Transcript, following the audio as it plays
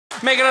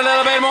Make it a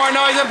little bit more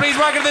noise and please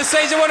welcome to the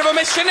stage a wonderful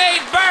Miss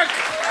Sinéad Burke.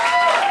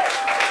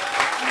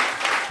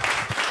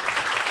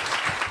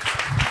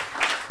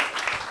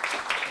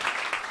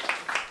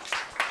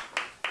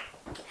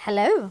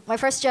 Hello. My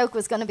first joke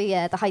was going to be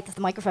the height of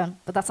the microphone,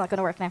 but that's not going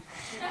to work now.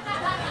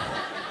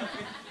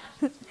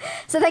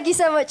 So thank you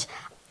so much.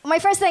 My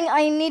first thing,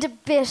 I need a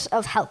bit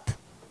of help.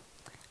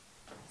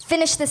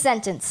 Finish the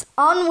sentence.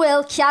 An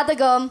bhfuil cead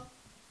agam.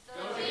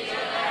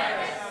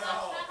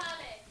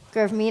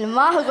 Gurv míle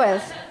maith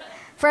agam.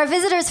 For our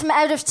visitors from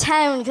out of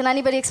town, can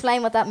anybody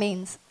explain what that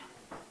means?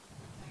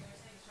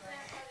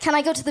 Can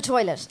I go to the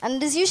toilet? And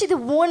it is usually the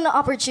one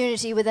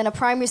opportunity within a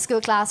primary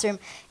school classroom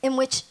in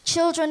which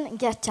children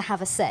get to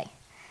have a say.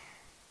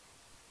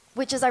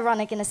 Which is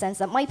ironic in a sense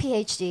that my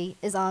PhD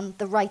is on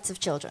the rights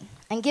of children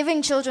and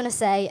giving children a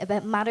say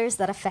about matters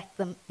that affect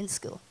them in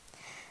school.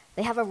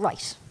 They have a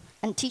right,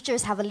 and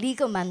teachers have a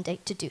legal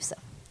mandate to do so.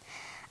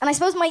 And I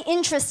suppose my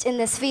interest in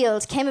this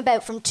field came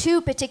about from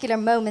two particular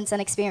moments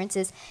and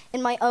experiences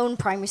in my own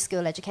primary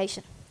school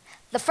education.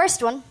 The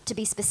first one, to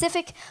be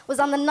specific, was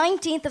on the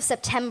 19th of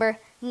September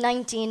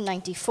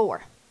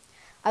 1994.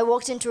 I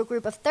walked into a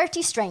group of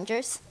 30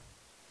 strangers,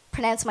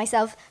 pronounced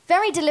myself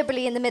very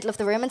deliberately in the middle of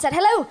the room and said,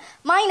 "Hello,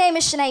 my name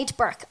is Sinéad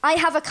Burke. I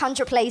have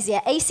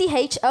achondroplasia,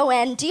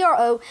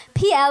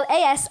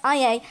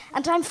 achondroplasia,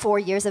 and I'm 4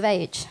 years of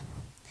age."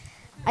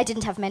 I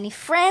didn't have many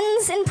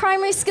friends in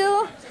primary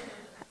school,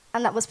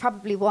 and that was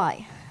probably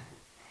why.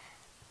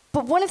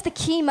 But one of the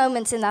key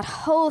moments in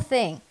that whole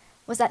thing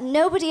was that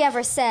nobody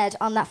ever said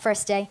on that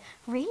first day,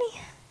 "Really?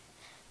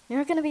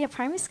 You're going to be a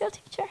primary school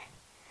teacher?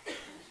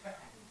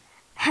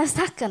 How's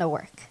that going to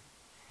work?"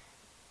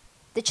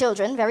 The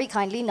children very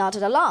kindly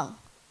nodded along,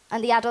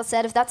 and the adults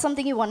said, "If that's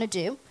something you want to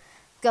do,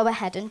 go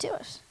ahead and do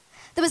it."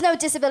 There was no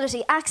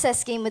disability access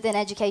scheme within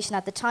education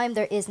at the time.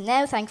 There is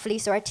now, thankfully,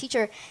 so our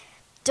teacher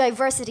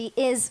diversity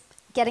is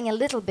getting a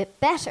little bit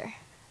better.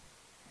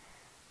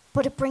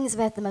 But it brings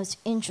about the most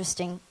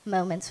interesting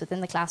moments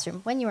within the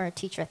classroom when you are a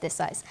teacher at this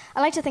size.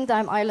 I like to think that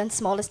I'm Ireland's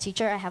smallest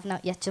teacher. I have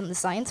not yet done the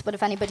science, but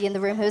if anybody in the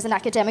room who is an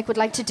academic would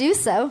like to do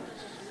so,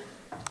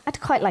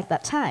 I'd quite like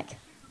that tag.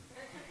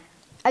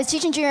 I was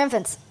teaching junior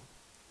infants,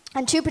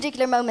 and two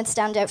particular moments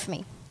stand out for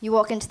me. You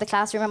walk into the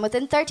classroom, and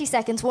within 30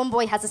 seconds, one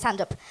boy has his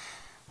hand up.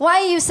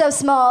 "Why are you so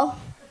small?"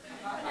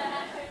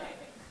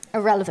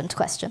 A relevant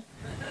question.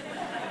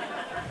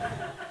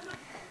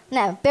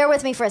 Now, bear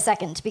with me for a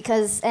second,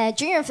 because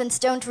junior infants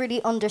don't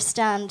really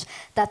understand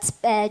that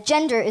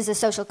gender is a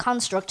social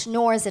construct,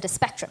 nor is it a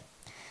spectrum.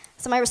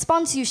 So my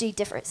response usually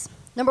differs.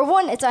 Number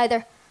one, it's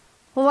either,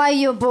 "Well, why are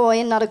you a boy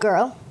and not a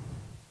girl?"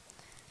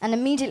 And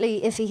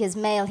immediately, if he is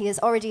male, he has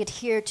already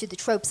adhered to the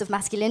tropes of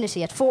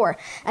masculinity at 4,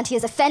 and he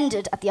is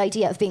offended at the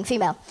idea of being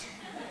female.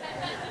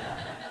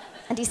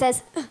 And he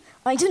says,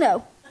 "I don't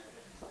know."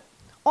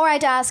 Or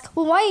I'd ask,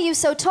 "Well, why are you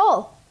so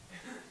tall?"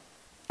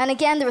 And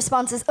again, the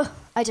response is,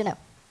 "I don't know."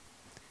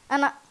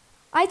 And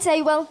I'd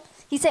say, "Well,"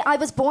 he'd say, "I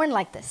was born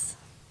like this."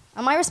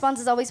 And my response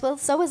is always, "Well,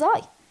 so was I."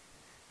 And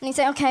he'd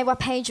say, "Okay, what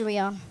page are we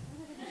on?"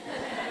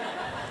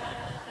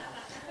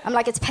 I'm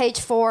like, "It's page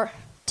 4.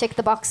 Tick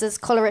the boxes,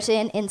 colour it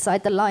in,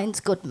 inside the lines,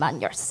 good man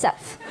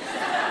yourself."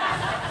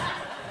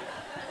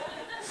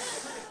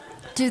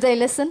 Do they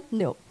listen?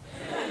 No.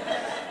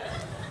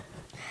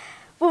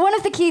 Well, one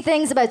of the key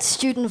things about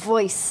student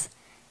voice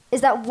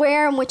is that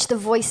where in which the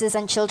voices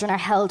and children are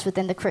held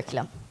within the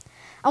curriculum.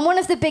 And one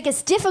of the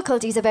biggest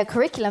difficulties about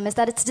curriculum is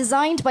that it's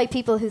designed by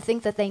people who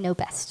think that they know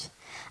best,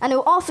 and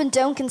who often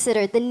don't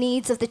consider the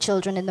needs of the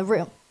children in the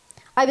room.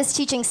 I was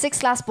teaching 6th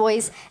class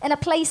boys in a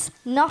place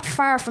not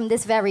far from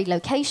this very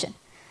location.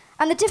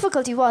 And the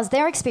difficulty was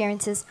their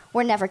experiences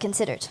were never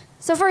considered.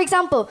 So for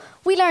example,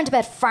 we learned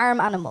about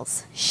farm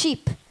animals,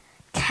 sheep,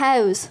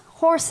 cows,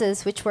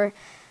 horses, which were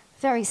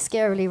very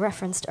scarily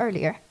referenced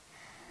earlier.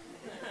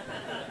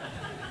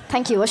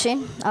 Thank you,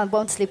 Oisin. I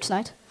won't sleep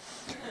tonight.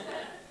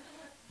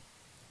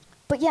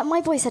 But yet my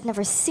boys had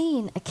never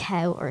seen a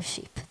cow or a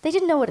sheep. They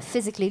didn't know what it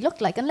physically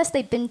looked like unless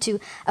they'd been to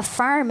a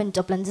farm in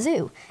Dublin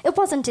Zoo. It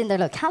wasn't in their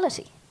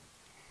locality.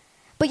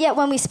 But yet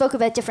when we spoke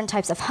about different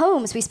types of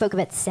homes, we spoke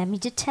about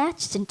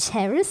semi-detached and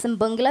terrace and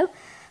bungalow.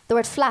 The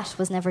word flat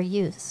was never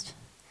used.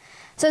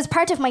 So as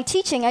part of my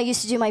teaching, I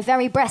used to do my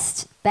very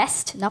best,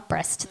 not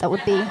breast, that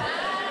would be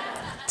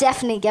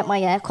definitely get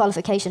my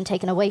qualification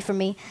taken away from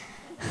me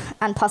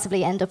and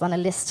possibly end up on a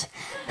list.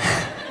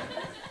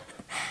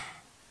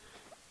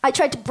 I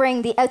tried to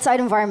bring the outside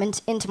environment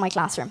into my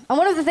classroom. And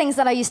one of the things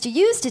that I used to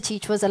use to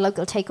teach was a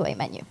local takeaway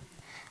menu.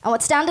 I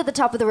would stand at the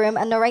top of the room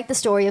and narrate the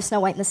story of Snow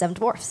White and the Seven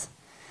Dwarfs.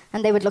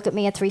 And they would look at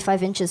me at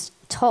 3-5 inches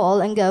tall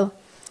and go,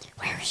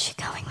 "Where is she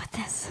going with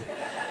this?"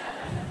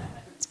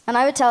 And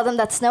I would tell them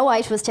that Snow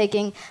White was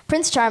taking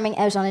Prince Charming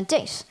out on a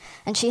date,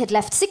 and she had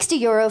left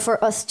 €60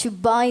 for us to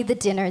buy the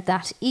dinner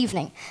that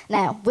evening.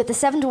 Now, with the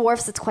Seven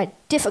Dwarfs, it's quite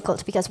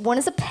difficult because one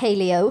is a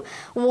paleo,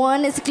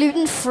 one is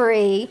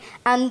gluten-free,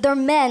 and they're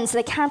men, so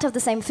they can't have the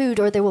same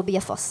food or there will be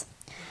a fuss.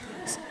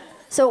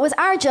 So it was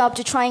our job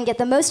to try and get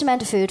the most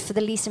amount of food for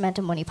the least amount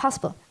of money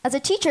possible. As a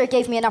teacher, it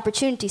gave me an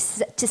opportunity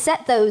to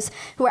set those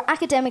who were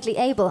academically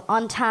able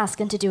on task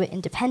and to do it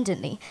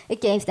independently.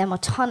 It gave them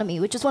autonomy,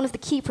 which is one of the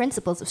key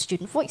principles of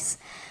student voice.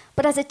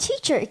 But as a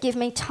teacher, it gave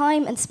me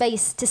time and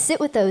space to sit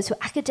with those who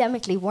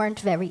academically weren't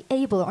very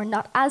able or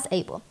not as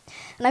able.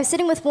 And I was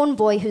sitting with one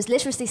boy whose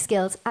literacy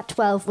skills at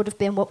 12 would have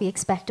been what we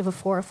expect of a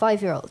 4 or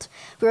 5-year-old.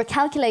 We were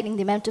calculating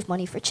the amount of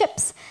money for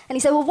chips. And he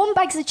said, well, 1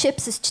 bag of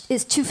chips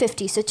is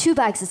 $2.50, so 2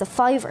 bags is a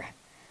 $5.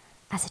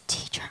 As a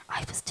teacher,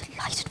 I was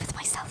delighted with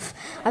myself.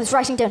 I was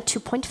writing down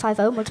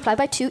 2.50 multiplied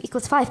by 2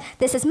 equals 5.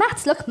 This is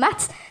maths. Look,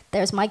 maths.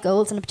 There's my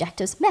goals and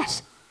objectives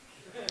met.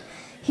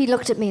 He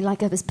looked at me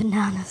like I was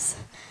bananas.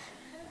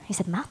 He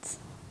said, maths?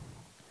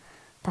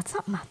 That's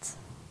not maths.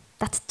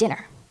 That's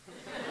dinner.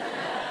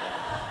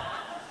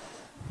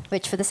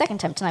 Which, for the second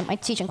time tonight, my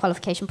teaching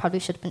qualification probably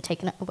should have been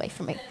taken away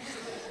from me.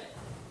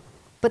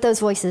 But those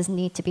voices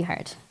need to be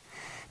heard.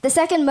 The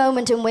second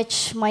moment in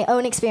which my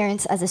own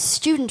experience as a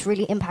student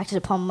really impacted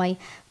upon my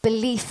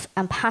belief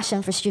and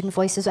passion for student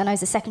voice was when I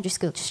was a secondary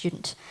school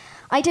student.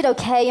 I did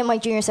okay in my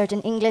junior cert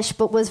in English,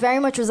 but was very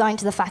much resigned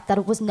to the fact that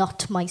it was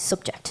not my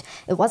subject.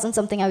 It wasn't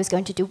something I was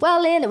going to do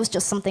well in, it was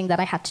just something that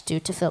I had to do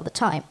to fill the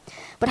time.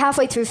 But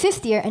halfway through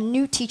 5th year, a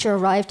new teacher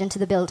arrived into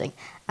the building.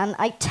 And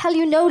I tell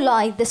you no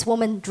lie, this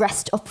woman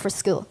dressed up for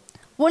school.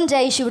 One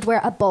day she would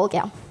wear a ball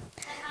gown.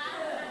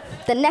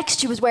 The next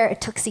she would wear a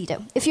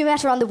tuxedo. If you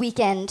met her on the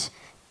weekend,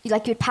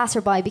 you'd pass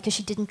her by because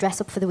she didn't dress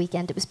up for the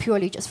weekend, it was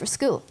purely just for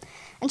school.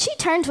 And she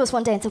turned to us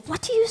one day and said,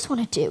 what do you just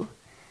want to do?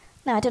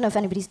 Now, I don't know if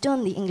anybody's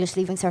done the English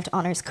Leaving Cert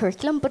Honours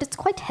curriculum, but it's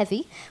quite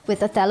heavy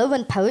with Othello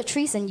and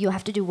poetry, and you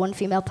have to do one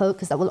female poet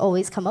because that will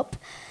always come up,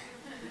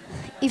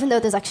 even though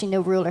there's actually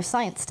no rule or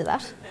science to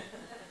that.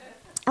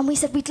 And we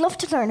said, we'd love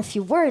to learn a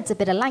few words, a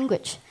bit of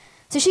language.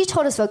 So she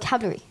taught us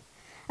vocabulary.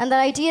 And the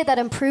idea that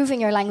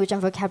improving your language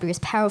and vocabulary is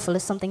powerful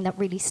is something that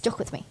really stuck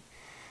with me.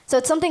 So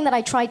it's something that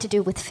I tried to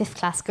do with 5th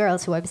class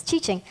girls who I was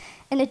teaching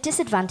in a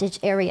disadvantaged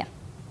area.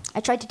 I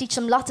tried to teach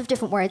them lots of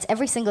different words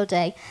every single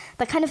day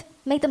that kind of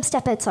made them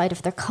step outside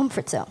of their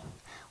comfort zone.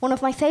 One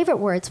of my favourite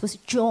words was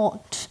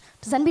jaunt.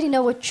 Does anybody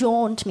know what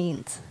jaunt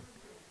means?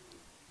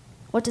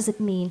 What does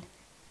it mean?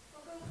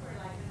 We'll go for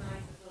like a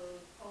nice little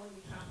pony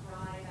trap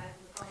ride out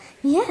in the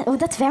country. Yeah, oh,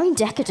 that's very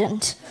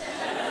decadent.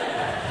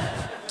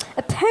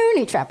 A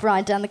pony trap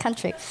ride down the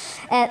country.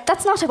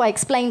 That's not how I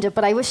explained it,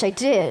 but I wish I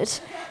did.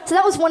 So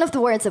that was one of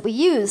the words that we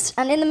used.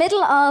 And in the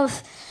middle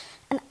of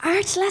an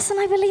art lesson,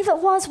 I believe it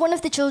was, one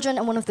of the children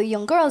and one of the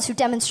young girls who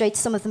demonstrates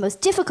some of the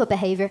most difficult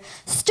behaviour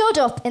stood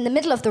up in the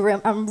middle of the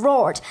room and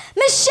roared,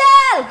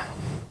 Michelle!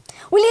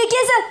 Will you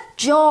give a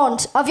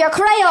jaunt of your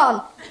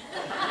crayon?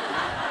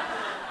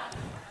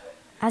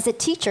 As a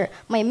teacher,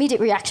 my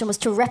immediate reaction was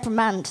to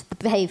reprimand the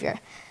behaviour.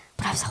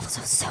 But I was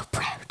also so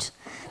proud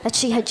that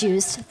she had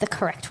used the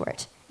correct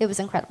word. It was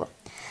incredible.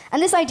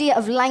 And this idea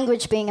of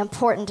language being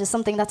important is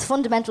something that's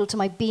fundamental to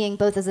my being,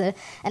 both as an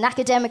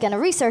academic and a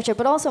researcher,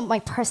 but also my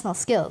personal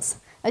skills.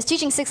 I was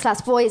teaching 6th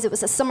class boys. It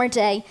was a summer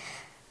day,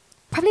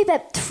 probably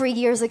about 3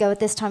 years ago at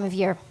this time of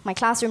year. My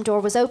classroom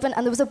door was open,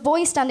 and there was a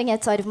boy standing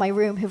outside of my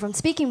room who, from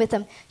speaking with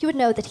him, you would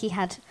know that he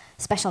had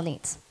special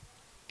needs,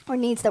 or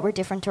needs that were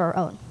different to our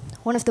own.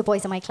 One of the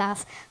boys in my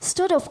class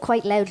stood up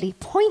quite loudly,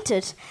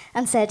 pointed,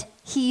 and said,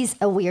 he's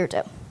a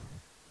weirdo.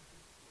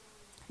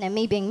 Now,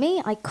 me being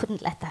me, I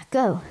couldn't let that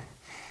go.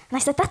 And I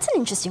said, that's an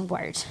interesting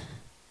word,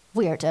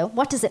 weirdo.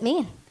 What does it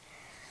mean?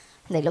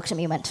 And they looked at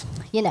me and went,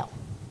 you know,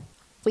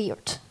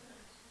 weird.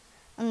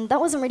 And that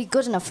wasn't really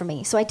good enough for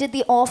me. So I did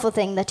the awful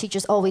thing that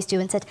teachers always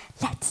do and said,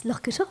 let's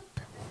look it up.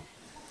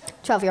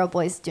 12-year-old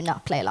boys do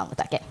not play along with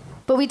that game.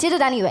 But we did it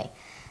anyway.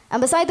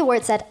 And beside the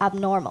word said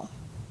abnormal.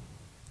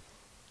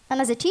 And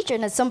as a teacher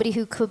and as somebody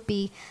who could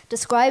be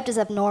described as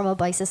abnormal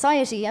by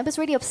society, I was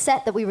really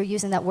upset that we were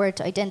using that word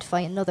to identify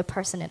another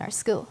person in our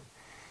school.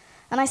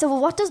 And I said,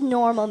 well, what does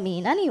normal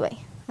mean anyway?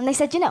 And they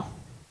said, you know,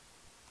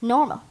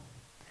 normal.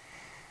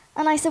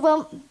 And I said,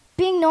 well,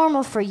 being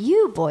normal for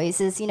you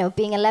boys is, you know,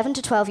 being 11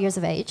 to 12 years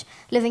of age,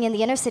 living in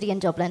the inner city in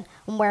Dublin,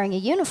 and wearing a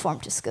uniform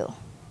to school.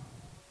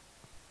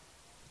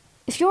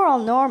 If you're all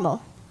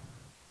normal,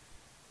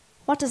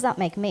 what does that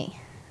make me?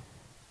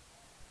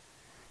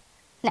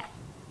 Now,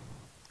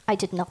 I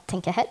did not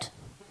think ahead.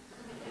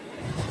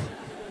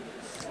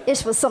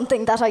 It was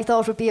something that I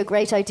thought would be a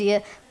great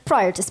idea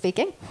prior to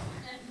speaking,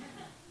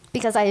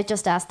 because I had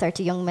just asked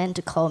 30 young men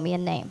to call me a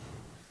name.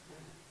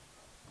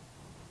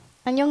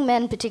 And young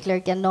men in particular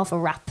get an awful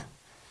rap.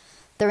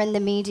 They're in the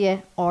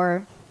media,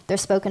 or they're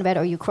spoken about,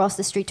 or you cross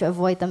the street to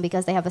avoid them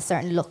because they have a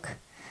certain look.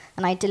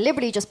 And I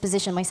deliberately just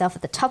positioned myself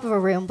at the top of a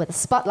room with a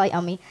spotlight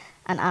on me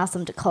and asked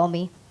them to call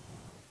me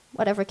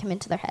whatever came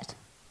into their head.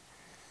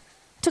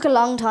 It took a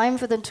long time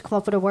for them to come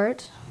up with a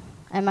word.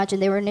 I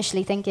imagine they were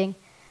initially thinking,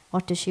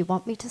 what does she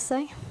want me to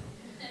say?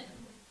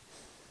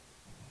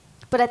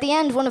 But at the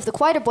end, one of the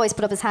quieter boys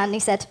put up his hand and he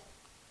said,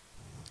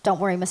 don't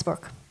worry, Miss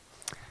Burke.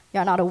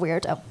 You're not a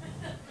weirdo.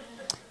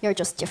 You're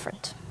just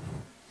different.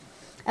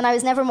 And I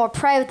was never more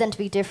proud than to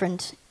be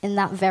different in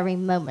that very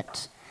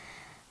moment.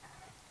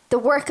 The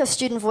work of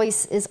student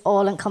voice is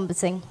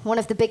all-encompassing. One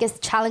of the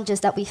biggest challenges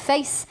that we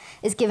face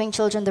is giving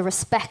children the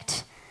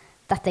respect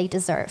that they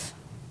deserve.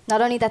 Not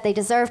only that they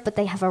deserve, but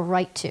they have a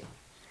right to.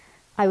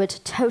 I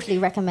would totally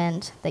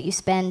recommend that you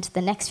spend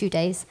the next few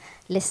days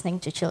listening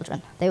to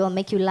children. They will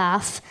make you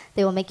laugh,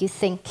 they will make you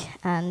think,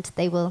 and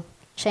they will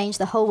change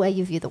the whole way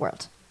you view the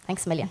world.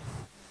 Thanks a million.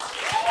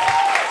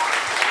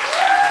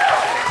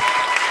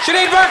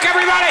 Sinead Burke,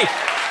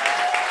 everybody!